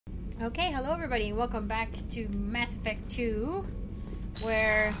Okay, hello everybody, and welcome back to Mass Effect 2,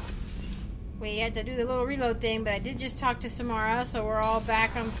 where we had to do the little reload thing, but I did just talk to Samara, so we're all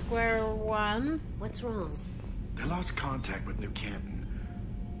back on square one. What's wrong? They lost contact with New Canton.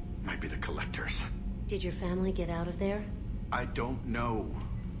 Might be the collectors. Did your family get out of there? I don't know.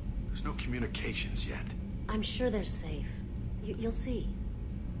 There's no communications yet. I'm sure they're safe. You'll see.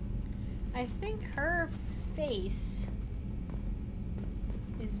 I think her face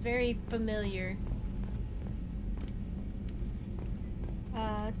is very familiar.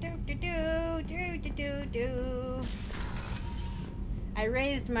 I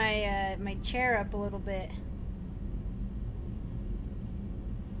raised my my chair up a little bit,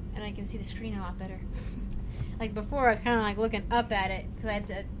 and I can see the screen a lot better. Like before, I was kind of like looking up at it because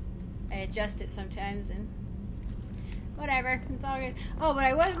I adjust it sometimes, and whatever, it's all good. Oh, but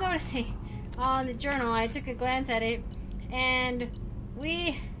I was noticing on the journal, I took a glance at it, and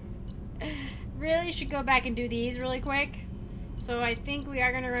we really should go back and do these really quick. So I think we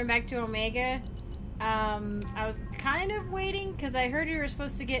are going to run back to Omega. I was kind of waiting because I heard you were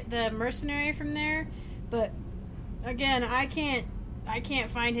supposed to get the mercenary from there, but again, I can't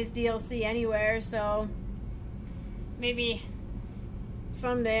find his DLC anywhere, so maybe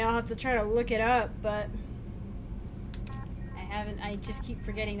someday I'll have to try to look it up, but I just keep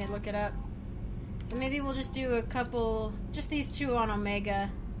forgetting to look it up. So maybe we'll just do a couple, just these two on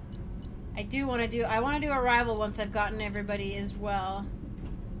Omega. I want to do a rival once I've gotten everybody as well.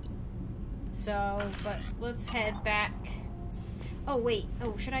 So, but let's head back. Oh wait,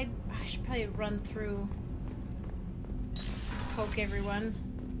 I should probably run through, poke everyone.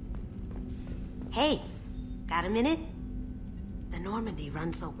 Hey, got a minute? The Normandy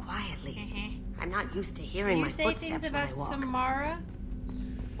runs so quietly. I'm not used to hearing my footsteps when I walk. Do you say things about Samara?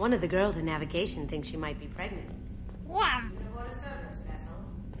 One of the girls in navigation thinks she might be pregnant. Wham!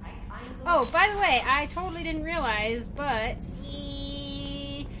 Oh, by the way, I totally didn't realize, but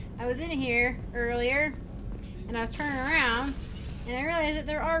I was in here earlier, and I was turning around, and I realized that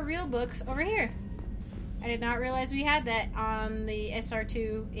there are real books over here. I did not realize we had that on the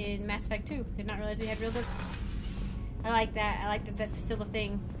SR2 in Mass Effect 2. Did not realize we had real books. I like that. I like that that's still a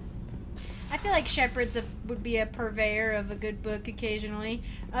thing. I feel like Shepard's would be a purveyor of a good book occasionally.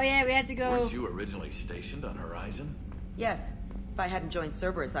 Oh yeah, we had to go... Weren't you originally stationed on Horizon? Yes. If I hadn't joined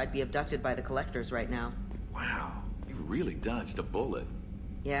Cerberus, I'd be abducted by the Collectors right now. Wow, you really dodged a bullet.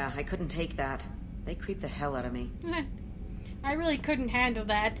 Yeah, I couldn't take that. They creep the hell out of me. I really couldn't handle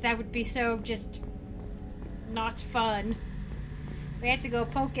that. That would be so just... not fun. We have to go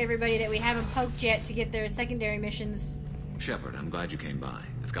poke everybody that we haven't poked yet to get their secondary missions. Shepard, I'm glad you came by.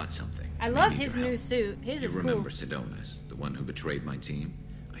 I've got something. I love his new suit. His is cool. You remember Sidonis, the one who betrayed my team?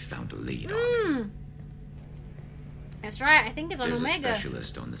 I found a lead on him. That's right. I think it's on Omega. There's a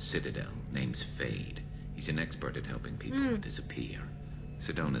specialist on the Citadel named Fade. He's an expert at helping people disappear.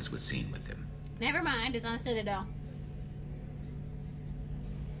 Sidonis was seen with him. Never mind. It's on Citadel.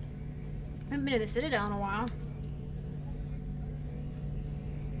 I haven't been to the Citadel in a while.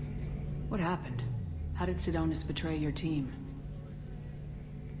 What happened? How did Sidonis betray your team?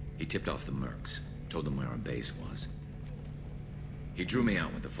 He tipped off the mercs, told them where our base was. He drew me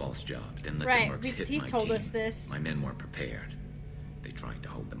out with a false job, then let the mercs hit my team. He's told us this. My men weren't prepared. They tried to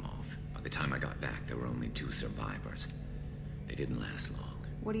hold them off. By the time I got back, there were only 2 survivors. They didn't last long.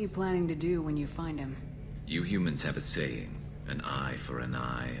 What are you planning to do when you find him? You humans have a saying, an eye for an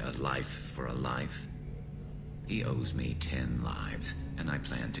eye, a life for a life. He owes me 10 lives, and I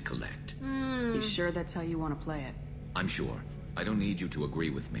plan to collect. You sure that's how you want to play it? I'm sure. I don't need you to agree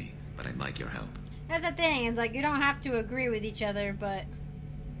with me, but I'd like your help. That's the thing. It's like you don't have to agree with each other, but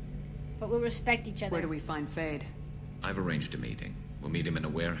we'll respect each other. Where do we find Fade? I've arranged a meeting. We'll meet him in a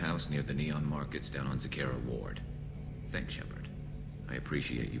warehouse near the Neon Markets down on Zakera Ward. Thanks, Shepard. I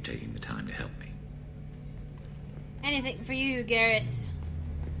appreciate you taking the time to help me. Anything for you, Garrus.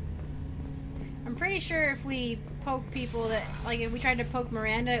 I'm pretty sure if we poke people that, like if we tried to poke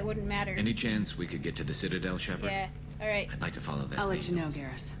Miranda, it wouldn't matter. Any chance we could get to the Citadel, Shepard? Yeah. Alright. I'd like to follow that. I'll let you know,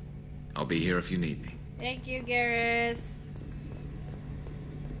 Garrus. I'll be here if you need me. Thank you, Garrus.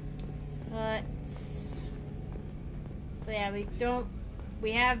 So yeah,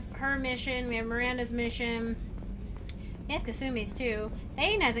 we have her mission, we have Miranda's mission. We have Kasumi's too.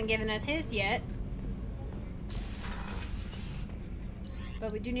 Aiden hasn't given us his yet.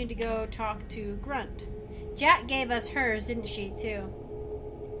 But we do need to go talk to Grunt. Jack gave us hers, didn't she, too?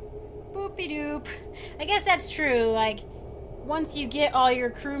 Boopy doop. I guess that's true, like, once you get all your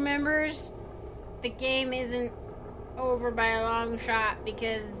crew members, the game isn't over by a long shot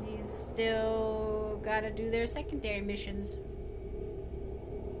because you still gotta do their secondary missions.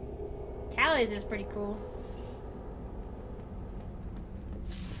 Tallies is pretty cool.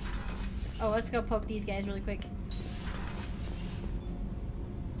 Oh, let's go poke these guys really quick.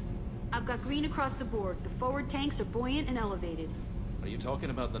 I've got green across the board. The forward tanks are buoyant and elevated. Are you talking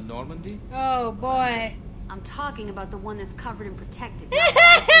about the Normandy? Oh, boy. I'm talking about the one that's covered and protected,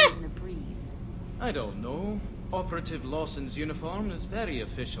 not in the breeze. I don't know. Operative Lawson's uniform is very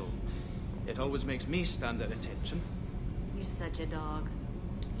official. It always makes me stand at attention. You're such a dog.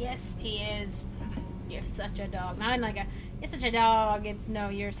 Yes, he is. You're such a dog. Not in like a, you're such a dog. It's, no,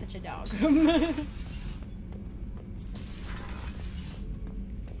 you're such a dog.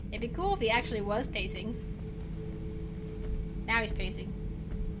 It'd be cool if he actually was pacing. Now he's pacing.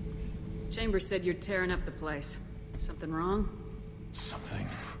 Chambers said you're tearing up the place. Something wrong? Something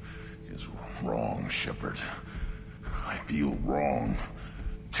is wrong, Shepard. I feel wrong.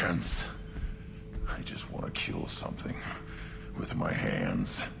 Tense. I just want to kill something. With my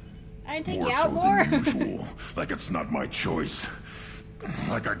hands. I didn't take you out so more. Than usual. Like it's not my choice.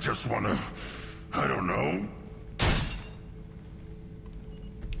 Like I just want to... I don't know.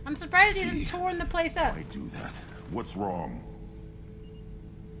 I'm surprised he hasn't torn the place up. I do that. What's wrong?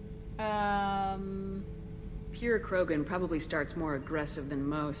 Pure Krogan probably starts more aggressive than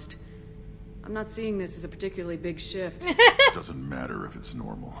most. I'm not seeing this as a particularly big shift. Doesn't matter if it's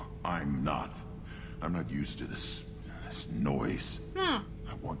normal. I'm not. I'm not used to this noise. I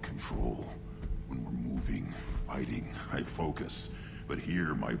want control. When we're moving, fighting, I focus. But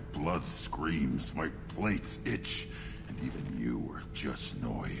here, my blood screams, my plates itch, and even you are just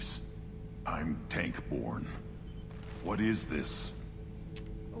noise. I'm tank-born. What is this?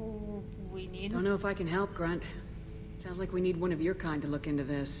 Oh, we need... Don't know if I can help, Grunt. Sounds like we need one of your kind to look into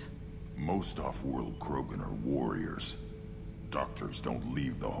this. Most off-world Krogan are warriors. Doctors don't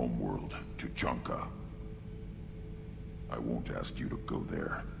leave the homeworld to Junka. I won't ask you to go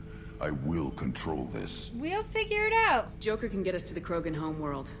there. I will control this. We'll figure it out. Joker can get us to the Krogan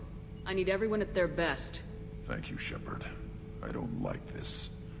homeworld. I need everyone at their best. Thank you, Shepard. I don't like this.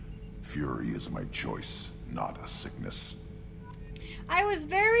 Fury is my choice, not a sickness. I was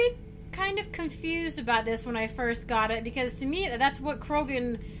very kind of confused about this when I first got it, because to me, that's what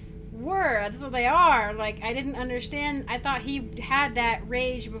Krogan were. That's what they are. Like, I didn't understand. I thought he had that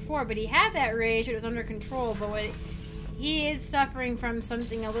rage before, but he had that rage. It was under control, but what he is suffering from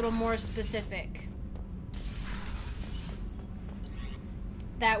something a little more specific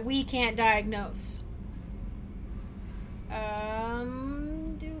that we can't diagnose.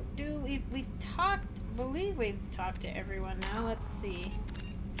 We've talked, I believe we've talked to everyone now. Let's see.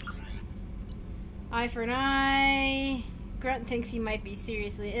 Eye for an eye. Grunt thinks he might be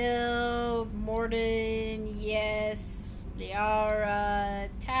seriously ill. Morden, yes. Liara.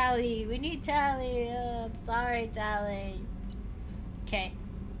 Tally. We need Tally. I'm sorry, Tally. Okay.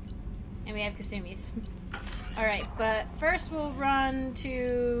 And we have Kasumi's. Alright, but first we'll run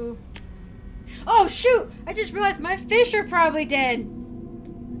to... Oh, shoot! I just realized my fish are probably dead.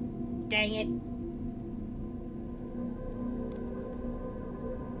 Dang it.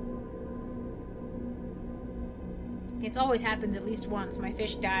 This always happens at least once. My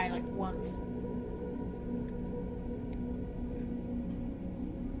fish die, like, once.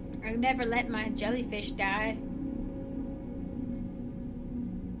 I never let my jellyfish die.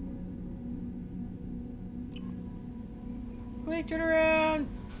 Quick, turn around.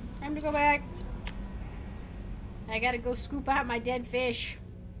 Time to go back. I gotta go scoop out my dead fish.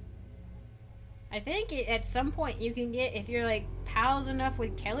 I think at some point you can get, if you're like pals enough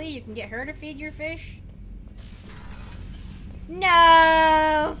with Kelly, you can get her to feed your fish.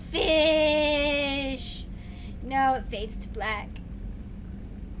 No fish. No, it fades to black.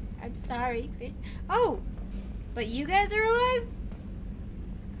 I'm sorry, fish. Oh, but you guys are alive?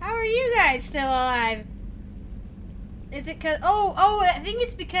 How are you guys still alive? Is it cause, oh, I think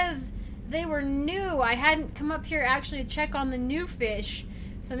it's because they were new. I hadn't come up here actually to check on the new fish.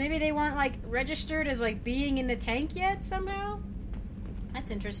 So maybe they weren't, like, registered as, like, being in the tank yet somehow?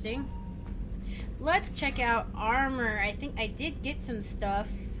 That's interesting. Let's check out armor. I think I did get some stuff.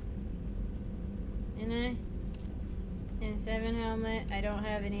 Didn't I? N7 helmet. I don't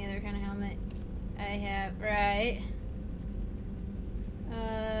have any other kind of helmet. I have, right.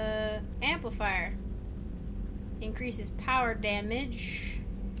 Amplifier. Increases power damage.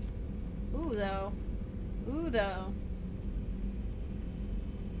 Ooh, though.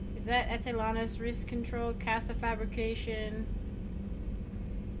 Is that's Ilana's risk control, Casa fabrication.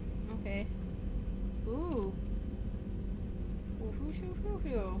 Okay. Ooh.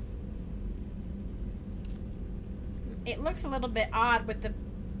 It looks a little bit odd with the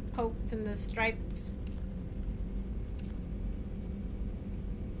pokes and the stripes.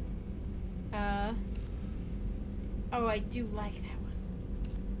 Oh, I do like that one.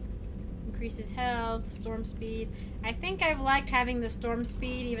 Increases health, storm speed. I think I've liked having the storm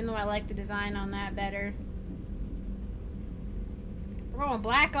speed, even though I like the design on that better. We're going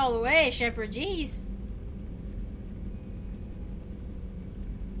black all the way, Shepard. Jeez.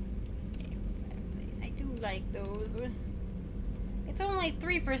 I do like those. It's only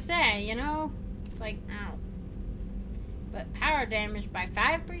 3%, you know? It's like, ow. But power damage by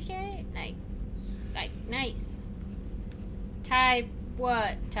 5%? Like, nice. Type,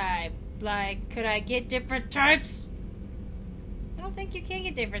 what type? Like, could I get different types? I don't think you can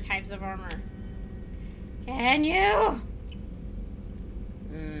get different types of armor. Can you?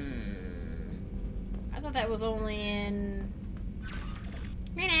 I thought that was only in...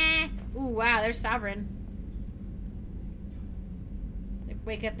 Ooh, wow, there's Sovereign. Like,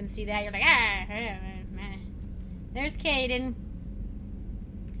 wake up and see that, you're like, ah. There's Caden.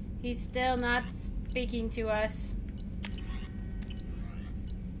 He's still not speaking to us.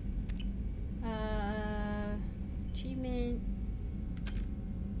 Achievement.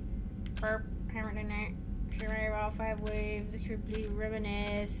 Burp. Hammer in there. Survive all 5 waves. Complete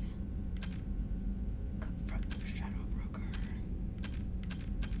reminisce. Confront the Shadow Broker.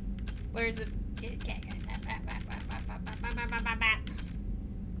 Where's the...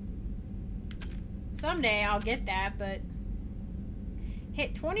 Someday I'll get that, but...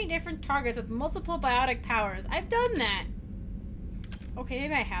 Hit 20 different targets with multiple biotic powers. I've done that. Okay,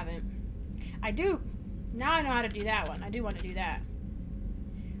 maybe I haven't. I do. Now I know how to do that one. I do want to do that.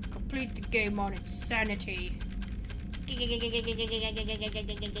 Complete the game on insanity.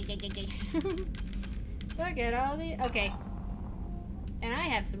 Look at all the... Okay. And I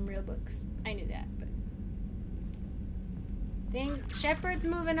have some real books. I knew that, but... Things... Shepard's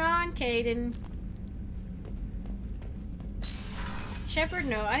moving on, Caden. Shepard,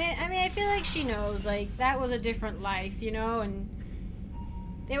 no. I mean, I feel like she knows. Like, that was a different life, you know? And...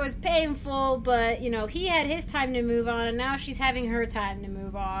 It was painful, but, you know, he had his time to move on, and now she's having her time to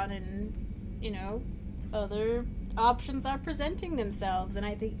move on, and, you know, other options are presenting themselves, and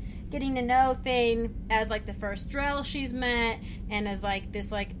I think getting to know Thane as, like, the first Drell she's met, and as, like,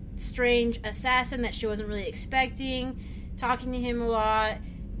 this, like, strange assassin that she wasn't really expecting, talking to him a lot,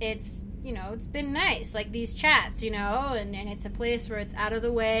 it's, you know, it's been nice, like, these chats, you know, and it's a place where it's out of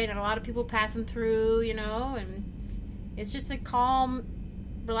the way, and a lot of people passing through, you know, and it's just a calm,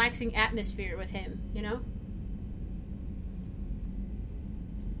 relaxing atmosphere with him, you know?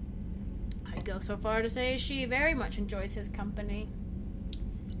 I'd go so far to say she very much enjoys his company.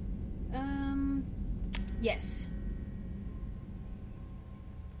 Yes.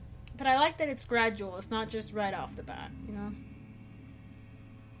 But I like that it's gradual. It's not just right off the bat, you know?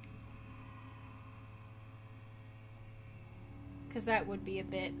 Because that would be a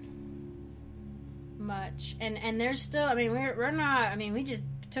bit much. And there's still, I mean, we're not, I mean, we just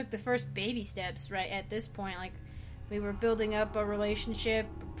took the first baby steps right at this point. Like, we were building up a relationship,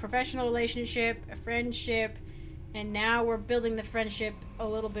 a professional relationship, a friendship, and now we're building the friendship a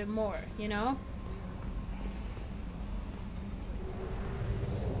little bit more, you know?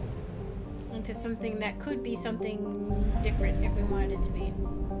 Into something that could be something different if we wanted it to be.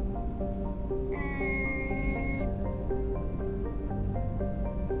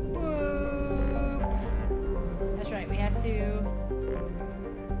 That's right, we have to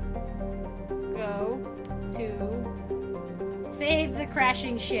go to save the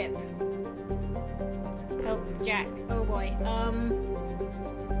crashing ship. Help Jack. Oh boy.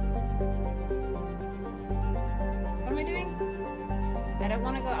 What am I doing? I don't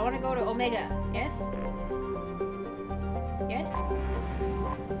want to go. I want to go to Omega. Yes? Yes?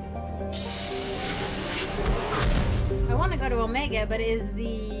 I want to go to Omega, but is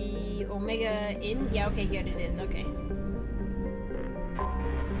the Omega in? Yeah, okay, good, it is, okay.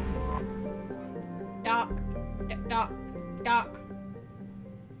 Dock. Dock. Dock.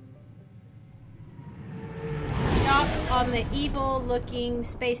 Dock on the evil-looking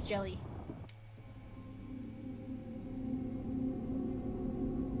space jelly.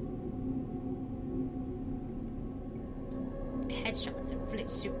 Headshots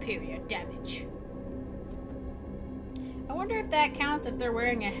inflict superior damage. I wonder if that counts if they're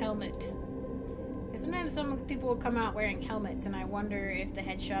wearing a helmet. Because sometimes some people will come out wearing helmets, and I wonder if the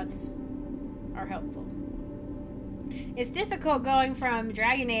headshots are helpful. It's difficult going from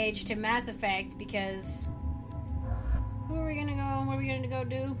Dragon Age to Mass Effect because... Who are we gonna go? What are we gonna go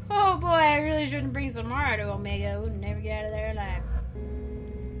do? Oh boy, I really shouldn't bring Samara to Omega. We'll never get out of there alive.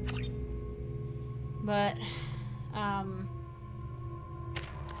 But, oh,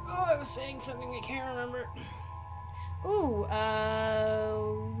 I was saying something I can't remember. Ooh,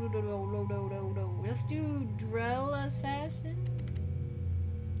 let's do Drell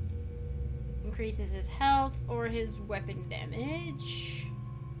increases his health or his weapon damage.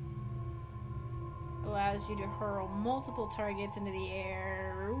 Allows you to hurl multiple targets into the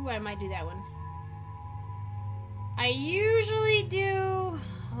air. Ooh, I might do that one. I usually do.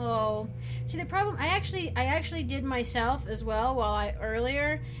 Oh, see the problem. I actually did myself as well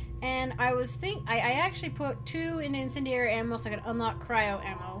earlier, and I actually put 2 in incendiary ammo so I could unlock cryo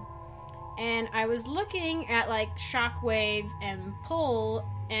ammo, and I was looking at like shockwave and pull.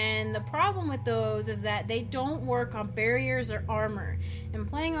 And the problem with those is that they don't work on barriers or armor. And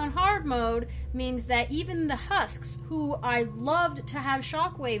playing on hard mode means that even the husks, who I loved to have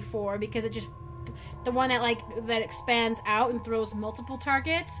shockwave for because it just the one that expands out and throws multiple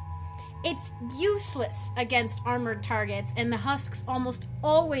targets, it's useless against armored targets, and the husks almost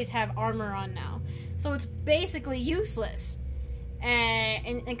always have armor on now. So it's basically useless.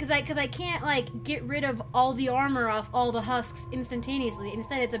 And because I can't like get rid of all the armor off all the husks instantaneously.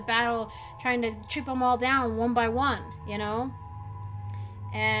 Instead, it's a battle trying to chip them all down one by one, you know.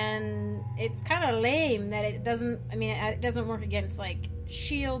 And it's kind of lame that it doesn't. I mean, it doesn't work against like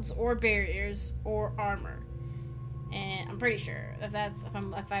shields or barriers or armor. And I'm pretty sure that's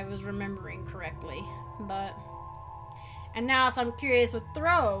if I was remembering correctly. And now, so I'm curious with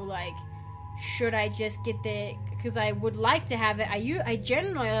throw, like. Should I just get the... Because I would like to have it... I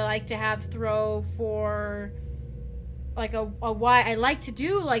generally like to have throw for... Like a wide... I like to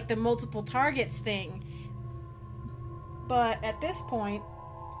do like the multiple targets thing. But at this point...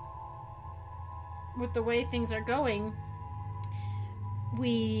 With the way things are going...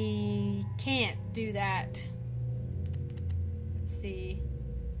 We can't do that. Let's see.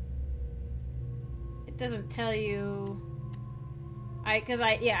 It doesn't tell you...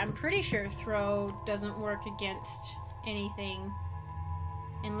 I'm pretty sure throw doesn't work against anything,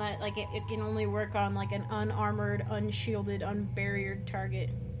 and it can only work on like an unarmored, unshielded, unbarriered target.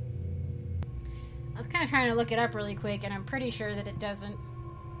 I was kind of trying to look it up really quick, and I'm pretty sure that it doesn't.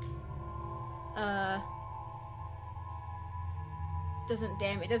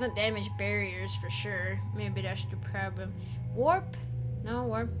 It doesn't damage barriers for sure. Maybe that's the problem. Warp? No,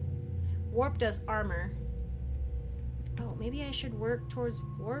 warp. Warp does armor. Oh, maybe I should work towards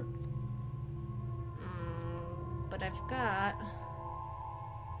warp? But I've got...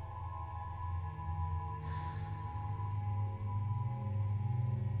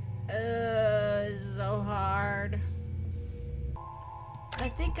 so hard. I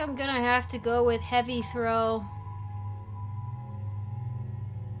think I'm gonna have to go with heavy throw.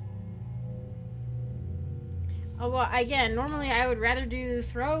 Oh, well, again, normally I would rather do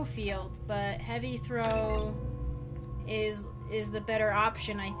throw field, but heavy throw... is the better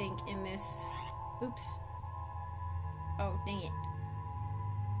option, I think, in this. Oops. Oh, dang it.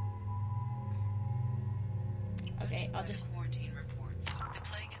 Okay, I'll just... Quarantine reports. The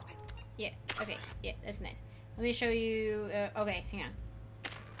plague has been... Yeah, okay, yeah, that's nice. Let me show you... okay, hang on.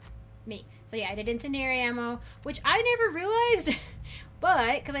 Me. So yeah, I did incendiary ammo, which I never realized,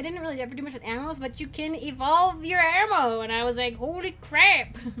 but, because I didn't really ever do much with ammos, but you can evolve your ammo, and I was like, holy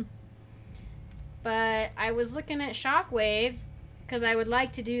crap! But I was looking at shockwave because I would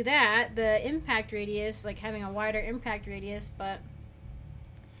like to do that, the impact radius, like having a wider impact radius, but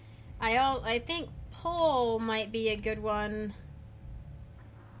I think pull might be a good one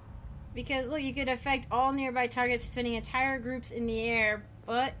because look, you could affect all nearby targets, spinning entire groups in the air,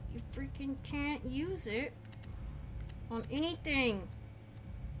 but you freaking can't use it on anything.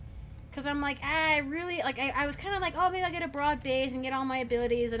 Because I'm like, I really, like, I was kind of like, oh, maybe I'll get a broad base and get all my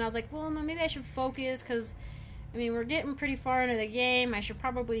abilities. And I was like, well, no, maybe I should focus because, I mean, we're getting pretty far into the game. I should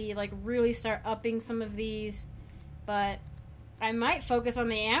probably, like, really start upping some of these. But I might focus on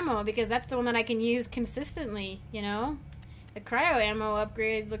the ammo because that's the one that I can use consistently, you know? The cryo ammo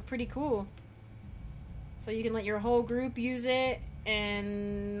upgrades look pretty cool. So you can let your whole group use it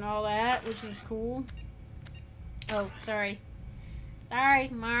and all that, which is cool. Oh, sorry. Sorry,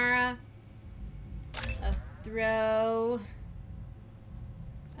 Mara. A throw.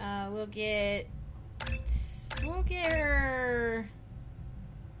 We'll get her.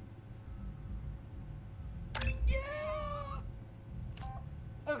 Yeah.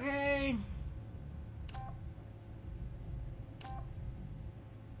 Okay.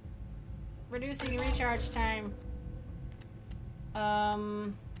 Reducing recharge time.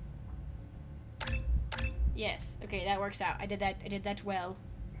 Yes. Okay, that works out. I did that well.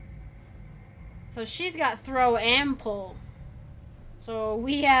 So she's got throw and pull. So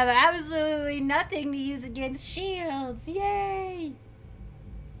we have absolutely nothing to use against shields. Yay!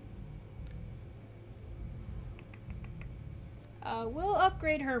 We'll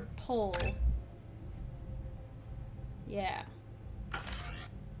upgrade her pull.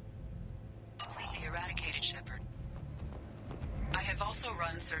 eradicated, Shepard. I have also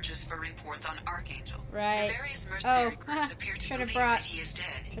run searches for reports on Archangel. Right. The various mercenary groups appear to believe that he is dead.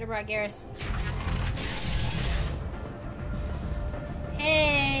 Should have brought Garrus.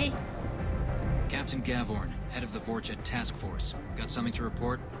 Hey! Captain Gavorn, head of the Vorjet task force. Got something to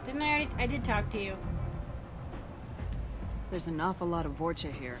report? Didn't I already? I did talk to you. There's an awful lot of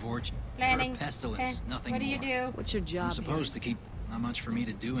Vorcha here. Vorj... Planning. pestilence, nothing What do more. you do? What's your job? I'm supposed to keep... Not much for me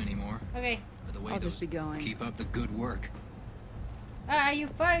to do anymore. Okay. But the way I'll those just be going. keep up the good work. You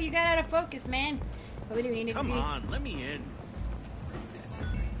got out of focus, man. What we do? We need to... Come on, let me in.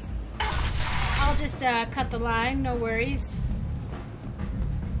 I'll just cut the line. No worries.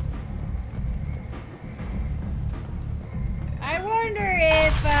 I wonder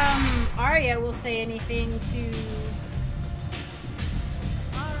if Arya will say anything to...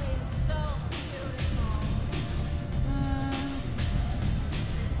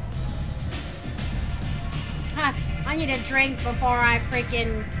 I need a drink before I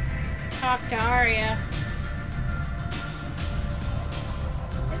freaking talk to Arya.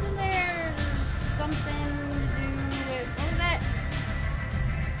 Isn't there something to do with... What was that?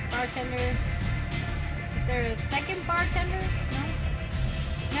 Bartender. Is there a second bartender?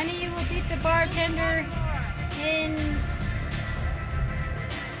 No? None of you will beat the bartender in the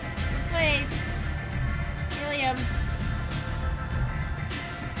place. Helium.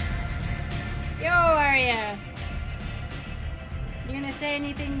 Yo, Arya. You gonna say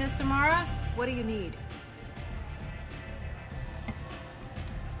anything to Samara? What do you need?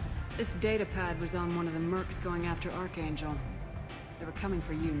 This data pad was on one of the mercs going after Archangel. They were coming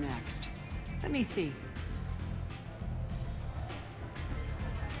for you next. Let me see.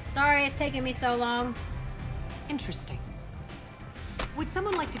 Sorry it's taking me so long. Interesting. Would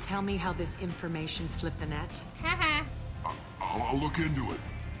someone like to tell me how this information slipped the net? Haha. I'll look into it.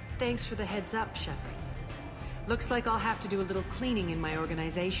 Thanks for the heads up, Shepard. Looks like I'll have to do a little cleaning in my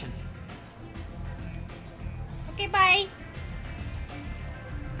organization. Okay, bye.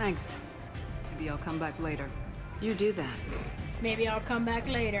 Thanks. Maybe I'll come back later. You do that. Maybe I'll come back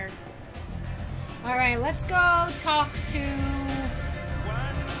later. Alright, let's go talk to...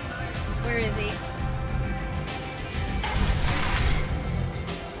 Where is he?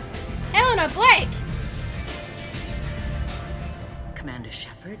 Helena Blake! Commander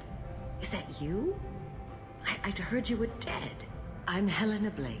Shepard? Is that you? I'd heard you were dead. I'm Helena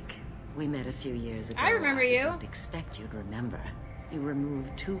Blake. We met a few years ago. I remember you. I don't expect you'd remember. You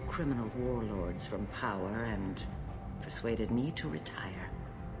removed 2 criminal warlords from power and persuaded me to retire.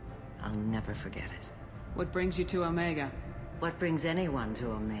 I'll never forget it. What brings you to Omega? What brings anyone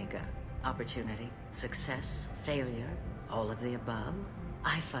to Omega? Opportunity, success, failure, all of the above?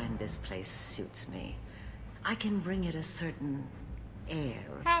 I find this place suits me. I can bring it a certain air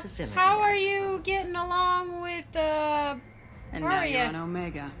of civility. How are you getting along with And now Arya? you're on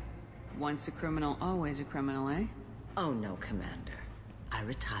Omega. Once a criminal, always a criminal, eh? Oh no, Commander. I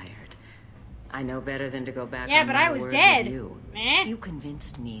retired. I know better than to go back. Yeah, on but my I was word dead. with you. Eh? You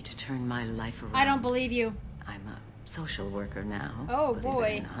convinced me to turn my life around. I don't believe you. I'm a social worker now. Oh, believe boy.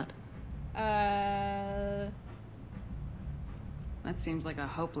 it or not. That seems like a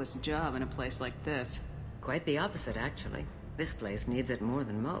hopeless job in a place like this. Quite the opposite, actually. This place needs it more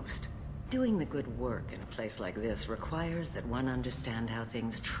than most. Doing the good work in a place like this requires that one understand how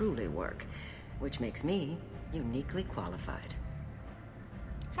things truly work, which makes me uniquely qualified.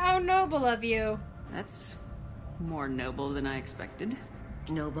 How noble of you. That's more noble than I expected.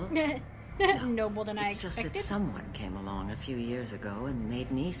 Noble? Noble than I It's just expected. that someone came along a few years ago and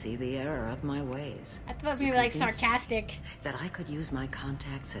made me see the error of my ways. I thought it was gonna be like Convinced sarcastic. That I could use my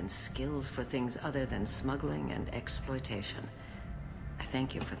contacts and skills for things other than smuggling and exploitation. I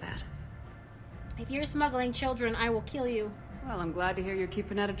thank you for that. If you're smuggling children, I will kill you. Well, I'm glad to hear you're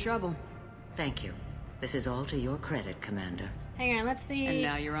keeping out of trouble. Thank you. This is all to your credit, Commander. Hang on, let's see. And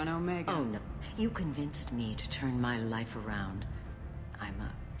now you're on Omega. Oh no, you convinced me to turn my life around. I'm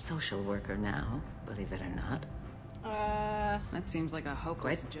a social worker now, believe it or not. That seems like a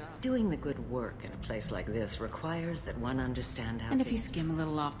hopeless job. Doing the good work in a place like this requires that one understand how And if you things... skim a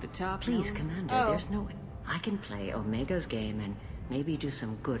little off the top... Please, Helen? Commander, there's no... I can play Omega's game and maybe do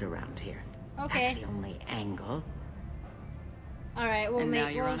some good around here. Okay. That's the only angle. All right, we'll And now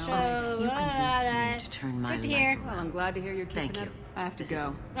make. you're We'll on show. You convinced me to turn my Good to life hear. around. Well, I'm glad to hear you're keeping Thank out... you. I have to This is-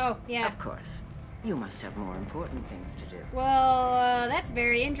 go. Oh yeah. Of course. You must have more important things to do. Well, that's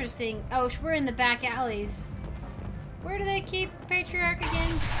very interesting. Oh, we're in the back alleys. Where do they keep Patriarch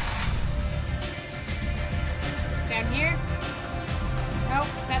again? Down here? Nope,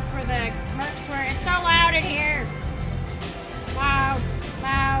 that's where the mercs were. It's so loud in here. Loud,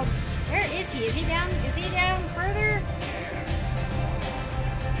 loud. Where is is he? Is he down? Is he down further?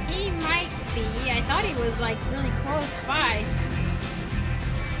 He might be. I thought he was like really close by.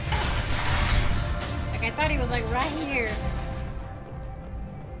 Like I thought he was like right here.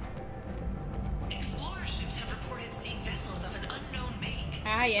 Explorer ships have reported seeing vessels of an unknown make.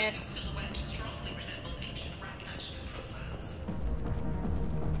 Ah, yes. Silhouette strongly resembles ancient Rakash profiles.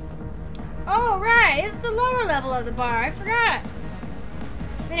 Oh, right. This is the lower level of the bar. I forgot.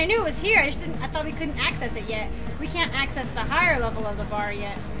 I mean, I knew it was here. I thought we couldn't access it yet. We can't access the higher level of the bar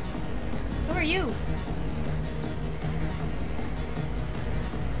yet. Who are you?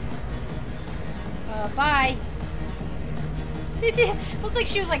 Bye. It looks like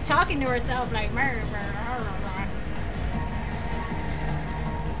she was like talking to herself, like.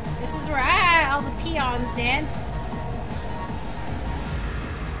 This is where all the peons dance.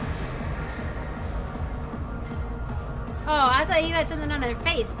 Oh, I thought you had something on her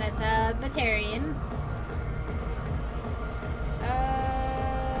face. That's a Batarian.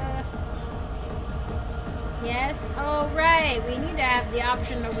 Yes. Oh, right. We need to have the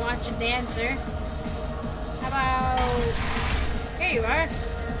option to watch a dancer. How about... Here you are.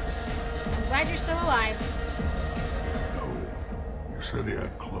 I'm glad you're still alive. No. You said he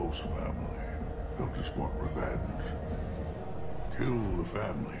had close family. They'll just want revenge. Kill the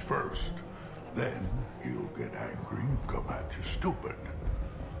family first. Then he'll get angry and come at you stupid.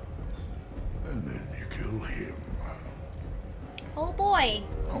 And then you kill him. Oh, boy.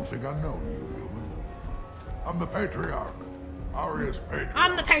 I don't think I know you, human. I'm the Patriarch. Aria's Patriarch.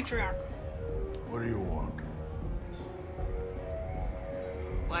 I'm the Patriarch. What do you want?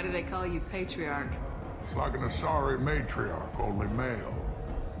 Why do they call you Patriarch? It's like an Asari matriarch, only male.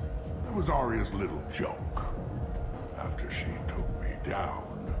 That was Aria's little joke. After she took me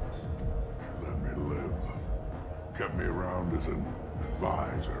down, she let me live. Kept me around as an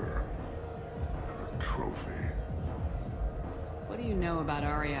advisor and a trophy. What do you know about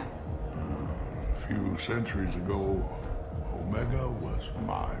Aria? A few centuries ago, Omega was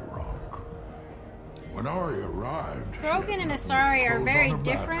my rock. When Aria arrived, Krogan and Asari are very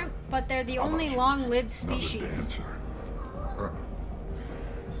different, but they're the only long-lived species.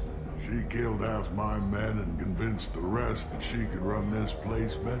 She killed half my men and convinced the rest that she could run this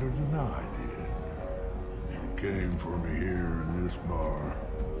place better than I did. She came for me here in this bar.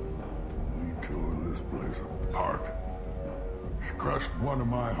 We tore this place apart. She crushed one of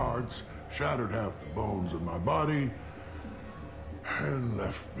my hearts, shattered half the bones in my body, and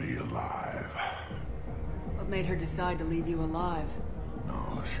left me alive. What made her decide to leave you alive?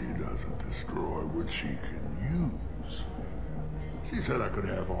 No, she doesn't destroy what she can use. She said I could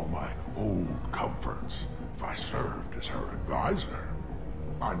have all my old comforts if I served as her advisor.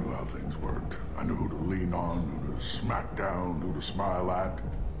 I knew how things worked. I knew who to lean on, who to smack down, who to smile at.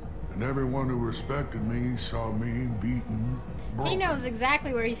 And everyone who respected me saw me beaten, broken. He knows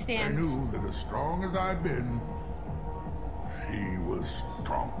exactly where he stands. They knew that as strong as I'd been, she was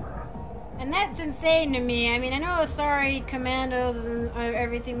stronger. And that's insane to me. I mean, I know Asari commandos and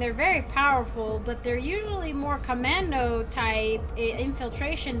everything, they're very powerful, but they're usually more commando type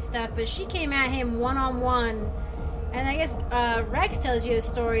infiltration stuff, but she came at him one-on-one. And I guess Rex tells you a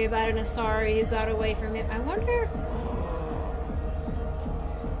story about an Asari who got away from him. I wonder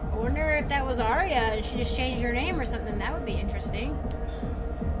if that was Aria and she just changed her name or something. That would be interesting.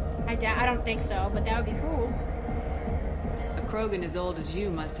 I don't think so, but that would be cool. A Krogan as old as you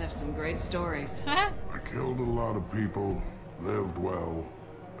must have some great stories. I killed a lot of people, lived well,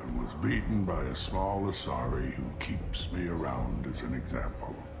 and was beaten by a small Asari who keeps me around as an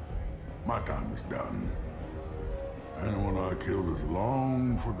example. My time is done. Anyone I killed is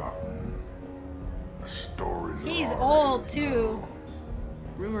long forgotten. The stories He's old, too. Now.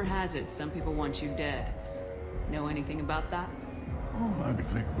 Rumor has it some people want you dead. Know anything about that? Oh, I could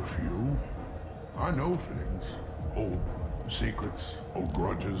think of a few. I know things. Old secrets, old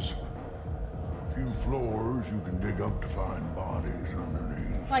grudges. A few floors you can dig up to find bodies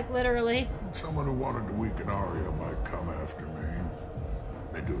underneath. Like literally. Someone who wanted to weaken Aria might come after me.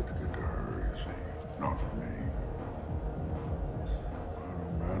 They do it to get to her, you see. Not for me. I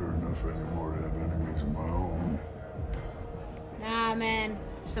don't matter enough anymore to have enemies of my own. Nah, man.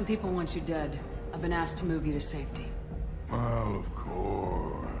 Some people want you dead. I've been asked to move you to safety. Well, of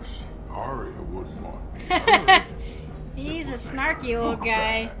course. Aria wouldn't want me hurt. He's a snarky old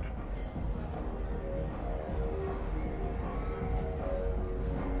guy.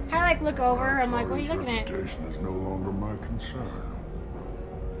 I look over. I'm like, what are you looking at? Reputation is no longer my concern.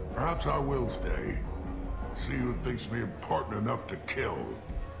 Perhaps I will stay. See who thinks me important enough to kill.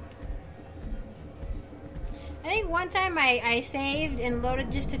 I think one time I saved and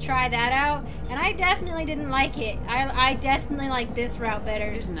loaded just to try that out, and I definitely didn't like it. I definitely like this route better.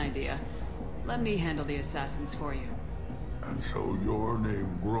 Here's an idea. Let me handle the assassins for you. And so your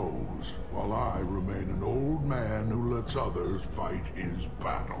name grows, while I remain an old man who lets others fight his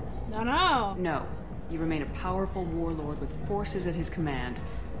battle. No. No. You remain a powerful warlord with forces at his command.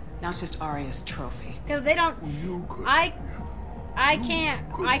 Now it's just Arya's trophy. Because they don't... You could I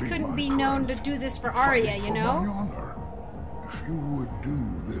couldn't be known to do this for Arya, you know? For my honor. If you would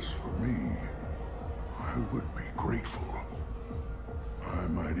do this for me, I would be grateful. I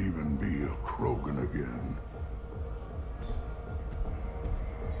might even be a Krogan again.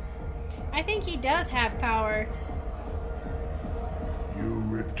 I think he does have power. You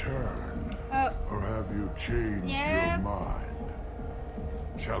return. Oh. Or have you changed Yep. your mind?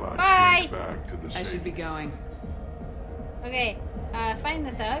 Shall I Bye. shrink back to the I should be safe? going. Okay, find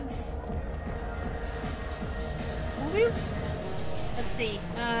the thugs. Whoop. Let's see.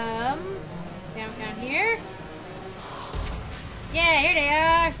 Down here. Yeah, here they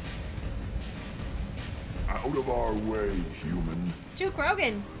are. Out of our way, human. 2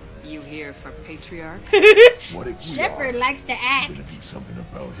 Krogan. You here for Patriarch? What if we Shepard are likes to gonna do act. something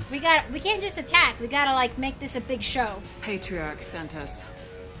about it? We can't just attack. We gotta like make this a big show. Patriarch sent us.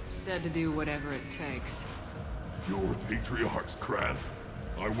 Said to do whatever it takes. Your patriarch's Krant.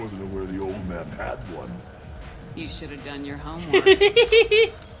 I wasn't aware the old man had one. You should have done your homework.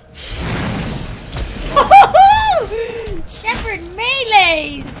 Shepard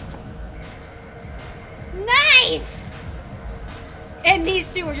melees! Nice! And these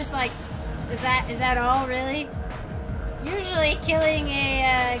two were just like, is that all really? Usually killing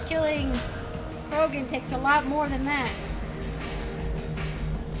Krogan takes a lot more than that.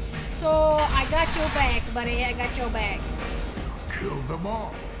 So I got your back, buddy. I got your back. Killed them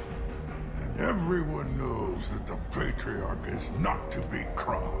all. And everyone knows that the patriarch is not to be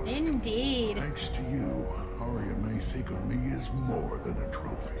crossed. Indeed. Thanks to you, Arya may think of me as more than a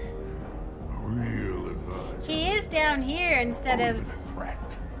trophy. A real advisor. He is down here instead Or of even a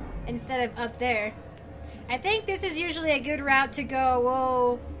threat. up there. I think this is usually a good route to go.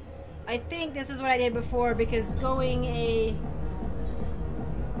 Whoa. I think this is what I did before because going a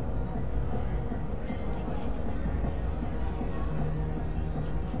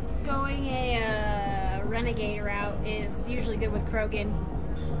renegade route is usually good with Krogan.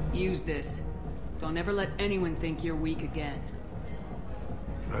 Use this. Don't ever let anyone think you're weak again.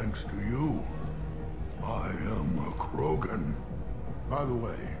 Thanks to you, I am a Krogan. By the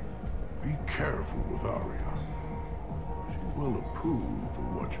way, be careful with Arya. She will approve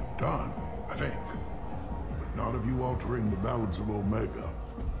of what you've done, I think. But not of you altering the balance of Omega.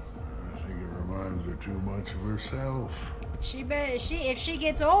 I think it reminds her too much of herself. If she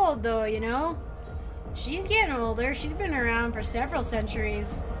gets old though, you know? She's getting older. She's been around for several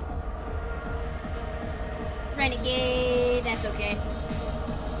centuries. Renegade, that's okay.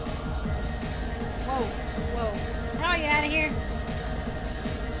 Whoa, whoa. How do I get out of here?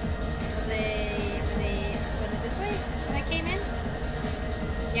 Was it this way that I came in?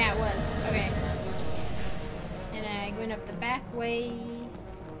 Yeah, it was. Okay. And I went up the back way.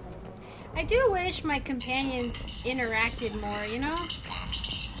 I do wish my companions interacted more, you know?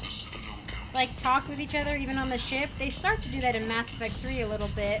 Like, talked with each other, even on the ship. They start to do that in Mass Effect 3 a little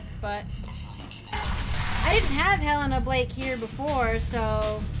bit, but I didn't have Helena Blake here before,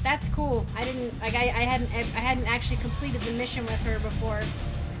 so that's cool. I hadn't actually completed the mission with her before.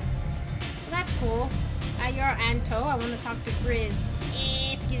 So that's cool. You're Anto. I want to talk to Grizz.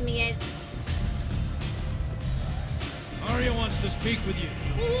 Excuse me, guys. Arya wants to speak with you.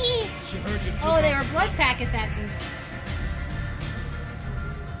 She heard you. Oh, they were blood pack assassins.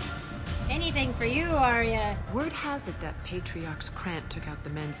 Anything for you, Arya. Word has it that Patriarch's Krant took out the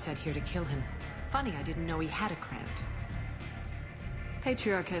men sent here to kill him. Funny, I didn't know he had a Krant.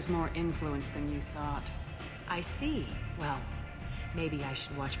 Patriarch has more influence than you thought. I see. Well, maybe I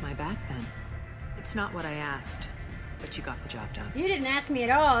should watch my back then. It's not what I asked, but you got the job done. You didn't ask me at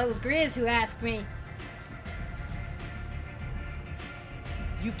all. It was Grizz who asked me.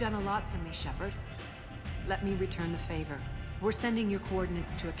 You've done a lot for me, Shepard. Let me return the favor. We're sending your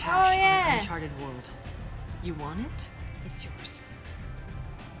coordinates to a cache on an uncharted world. You want it? It's yours.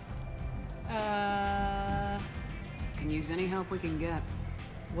 Can use any help we can get.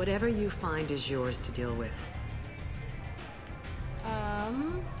 Whatever you find is yours to deal with.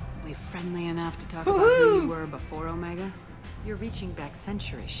 We friendly enough to talk about who you were before Omega? You're reaching back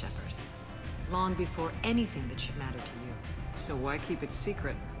centuries, Shepard. Long before anything that should matter to you. So why keep it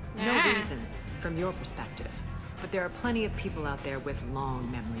secret? No reason, from your perspective. But there are plenty of people out there with long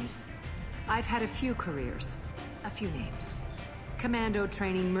memories. I've had a few careers, a few names. Commando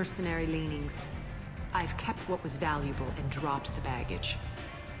training, mercenary leanings. I've kept what was valuable and dropped the baggage.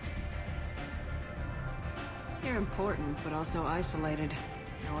 You're important, but also isolated.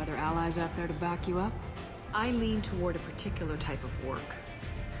 No other allies out there to back you up? I lean toward a particular type of work.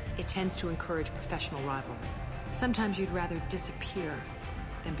 It tends to encourage professional rivalry. Sometimes you'd rather disappear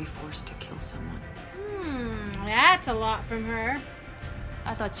than be forced to kill someone. That's a lot from her.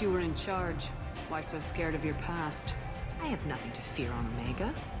 I thought you were in charge. Why so scared of your past? I have nothing to fear on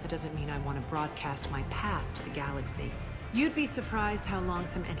Omega. That doesn't mean I want to broadcast my past to the galaxy. You'd be surprised how long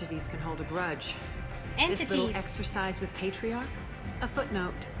some entities can hold a grudge. Entities? This little exercise with Patriarch? A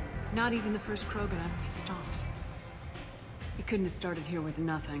footnote. Not even the first Krogan I've pissed off. You couldn't have started here with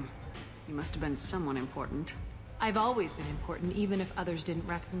nothing. You must have been someone important. I've always been important, even if others didn't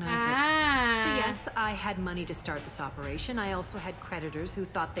recognize it. So yes, I had money to start this operation. I also had creditors who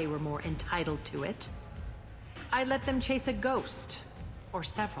thought they were more entitled to it. I let them chase a ghost. Or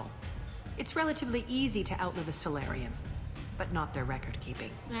several. It's relatively easy to outlive a Solarian, but not their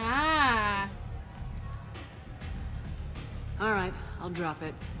record-keeping. Alright, I'll drop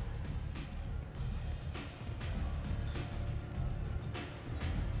it.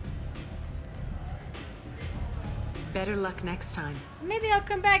 Better luck next time. Maybe I'll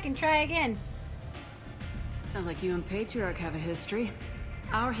come back and try again. Sounds like you and Patriarch have a history.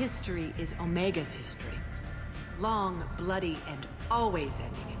 Our history is Omega's history. Long, bloody, and always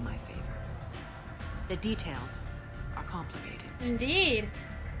ending in my favor. The details are complicated. Indeed.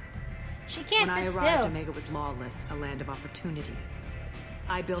 She can't sit still. When I arrived, Omega was lawless, a land of opportunity.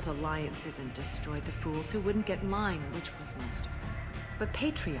 I built alliances and destroyed the fools who wouldn't get in line, which was most of them. But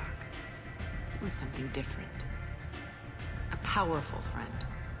Patriarch, it was something different. A powerful friend.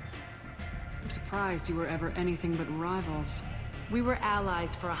 I'm surprised you were ever anything but rivals. We were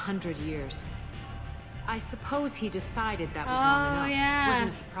allies for 100 years. I suppose he decided that was long enough. Yeah. It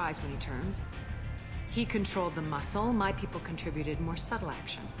wasn't a surprise when he turned. He controlled the muscle. My people contributed more subtle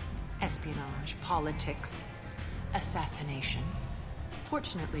action. Espionage, politics, assassination.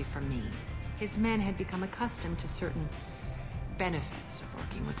 Fortunately for me, his men had become accustomed to certain benefits of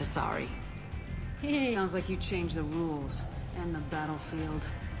working with Asari. Sounds like you changed the rules and the battlefield.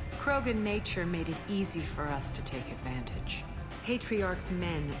 Krogan nature made it easy for us to take advantage. Patriarch's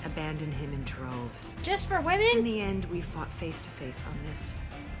men abandoned him in droves. Just for women? In the end, we fought face to face on this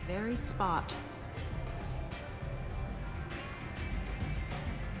very spot.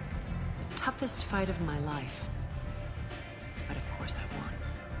 The toughest fight of my life. But of course I won.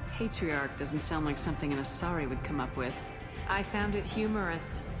 Patriarch doesn't sound like something an Asari would come up with. I found it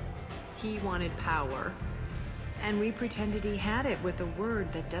humorous. He wanted power, and we pretended he had it with a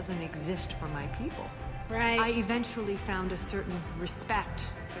word that doesn't exist for my people. Right. I eventually found a certain respect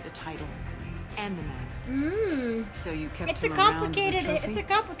for the title and the man. So you kept It's him a around complicated. as a trophy? It's a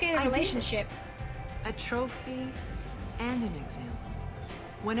complicated relationship. A trophy and an example.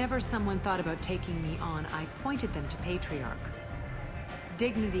 Whenever someone thought about taking me on, I pointed them to Patriarch.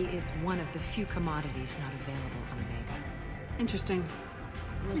 Dignity is one of the few commodities not available on Omega. Interesting.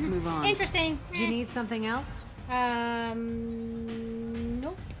 Let's move on. Interesting. Do you need something else?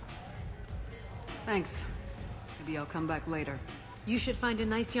 Nope. Thanks. Maybe I'll come back later. You should find a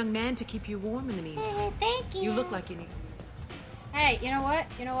nice young man to keep you warm in the meantime. Thank you. You look like you need. Hey, you know what?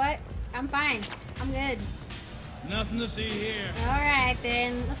 You know what? I'm fine. I'm good. Nothing to see here. Alright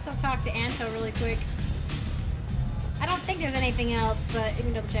then. Let's go talk to Anto really quick. I don't think there's anything else, but you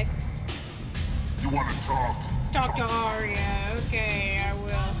can double check. You want to talk? Talk to Arya. Okay, I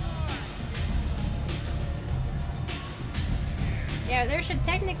will. Yeah, we should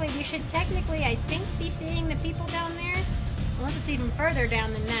technically, I think, be seeing the people down there. Unless it's even further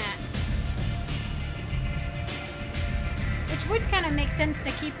down than that. Which would kind of make sense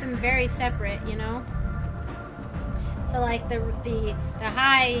to keep them very separate, you know? So like the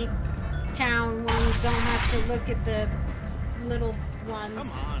high town ones don't have to look at the little ones. Come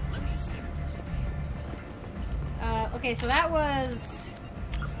on, let me. Okay, so that was...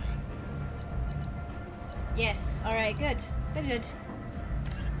 Yes, alright, good. Good.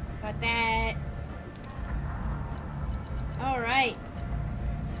 Got that. Alright.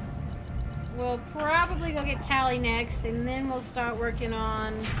 We'll probably go get Tally next, and then we'll start working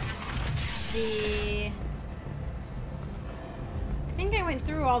on the... I think I went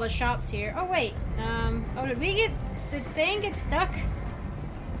through all the shops here. Oh, wait. Oh, did we get... Did Thane get stuck?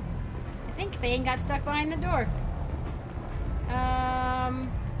 I think Thane got stuck behind the door.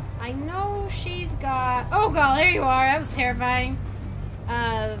 I know she's got... Oh, God, there you are. That was terrifying.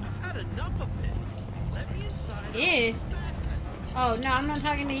 I've had enough of this. Let me inside. Yeah. Oh, no, I'm not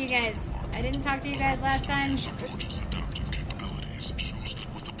talking to you guys. I didn't talk to you guys last time.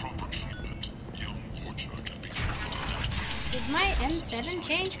 Did my M7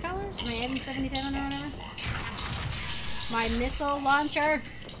 change colors? My M77 or whatever? My missile launcher?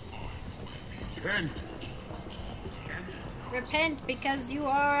 Repent! Repent because you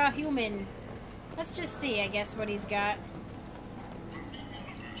are a human. Let's just see, I guess, what he's got.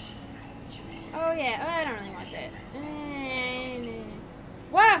 Oh, yeah. Oh, I don't really want that.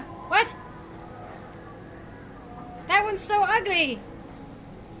 Whoa! What? That one's so ugly!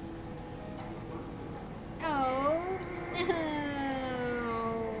 Oh. No.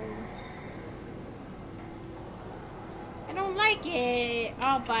 I don't like it.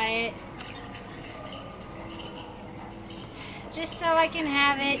 I'll buy it. Just so I can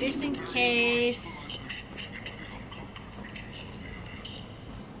have it, just in case.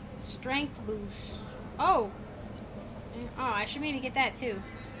 Strength boost. Oh! Oh, I should maybe get that too.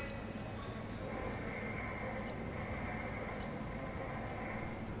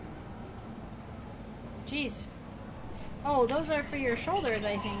 Jeez. Oh, those are for your shoulders,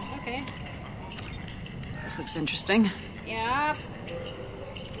 I think. Okay. This looks interesting. Yep.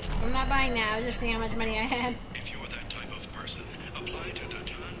 I'm not buying that. I was just seeing how much money I had. If you're that type of person, apply to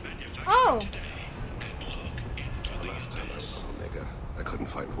Titan manufacturing Oh! today. And look into the Last time I was on Omega, I couldn't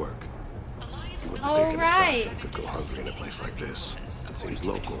find work. You wouldn't Oh, think an right. assassin could go hungry in a place like this. It seems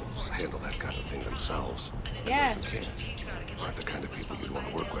locals handle that kind of thing themselves. Yeah. And those who can't aren't the kind of people you'd want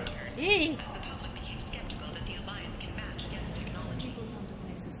to work with. Eee.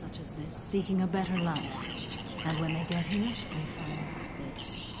 Places such as this, seeking a better life. And when they get here, they find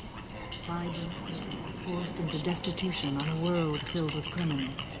this. Vibrant people forced into destitution on a world filled with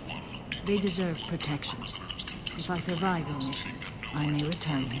criminals. They deserve protection. If I survive your mission, I may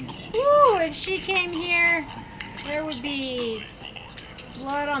return here. Woo! If she came here, there would be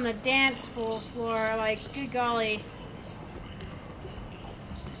blood on the dance floor. Like, good golly.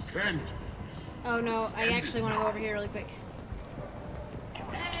 Kent! Oh no, I actually want to go over here really quick.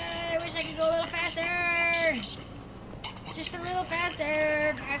 I wish I could go a little faster! Just a little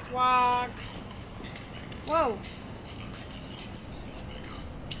faster! Fast walk! Whoa!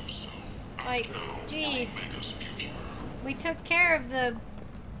 Like, jeez. We took care of the...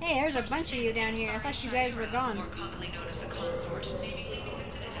 Hey, there's a bunch of you down here. I thought you guys were gone. More commonly known as the consort, maybe leaving the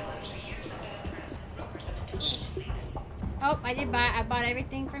Citadel after years of apprentice. Oh, I bought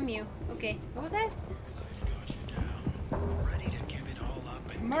everything from you. Okay, what was that?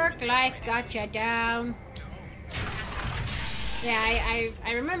 Merc life got you down. Yeah,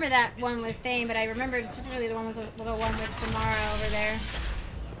 I remember that one with Thane, but I remembered specifically the one with Samara over there.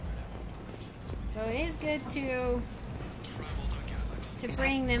 So it is good to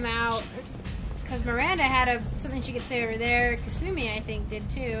bring them out, because Miranda had something she could say over there. Kasumi, I think, did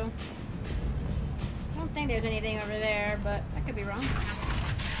too. I don't think there's anything over there, but I could be wrong.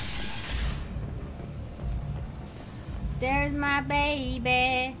 There's my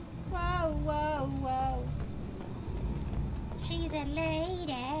baby. Whoa, whoa, whoa. She's a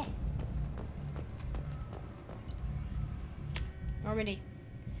lady. Normandy.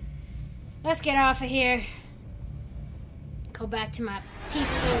 Let's get off of here. Go back to my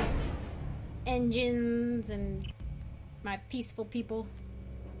peaceful engines and my peaceful people.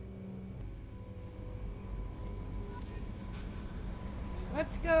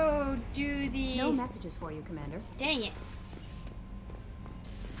 Let's go do the... No messages for you, Commander. Dang it.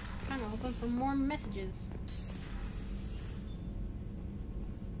 Just kind of hoping for more messages.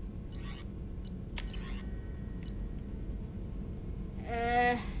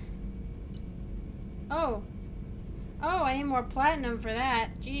 Oh. Oh, I need more platinum for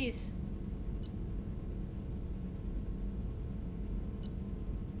that. Jeez.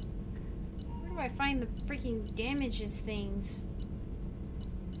 Where do I find the freaking damages things?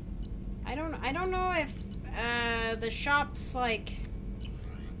 I don't know if the shops like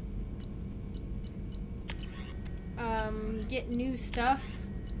get new stuff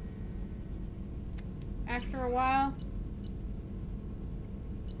after a while.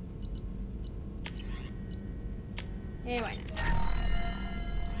 Anyway.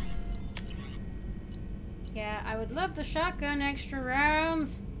 Yeah, I would love the shotgun extra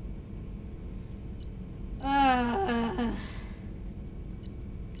rounds.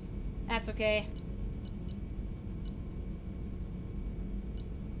 That's okay.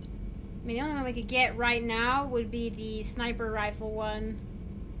 I mean, the only one we could get right now would be the sniper rifle one.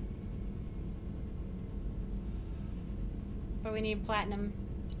 But we need platinum.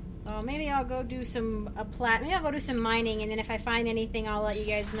 So maybe I'll go do some maybe I'll go do some mining, and then if I find anything, I'll let you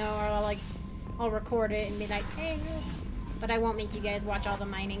guys know, or I'll record it and be like, hey, look. But I won't make you guys watch all the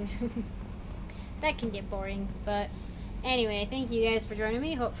mining. That can get boring. But anyway, thank you guys for joining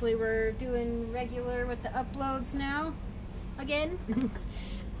me. Hopefully we're doing regular with the uploads now. Again.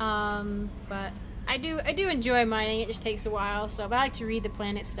 But I do enjoy mining. It just takes a while. So, but I like to read the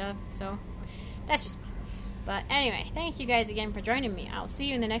planet stuff. So that's just me. But anyway, thank you guys again for joining me. I'll see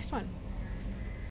you in the next one.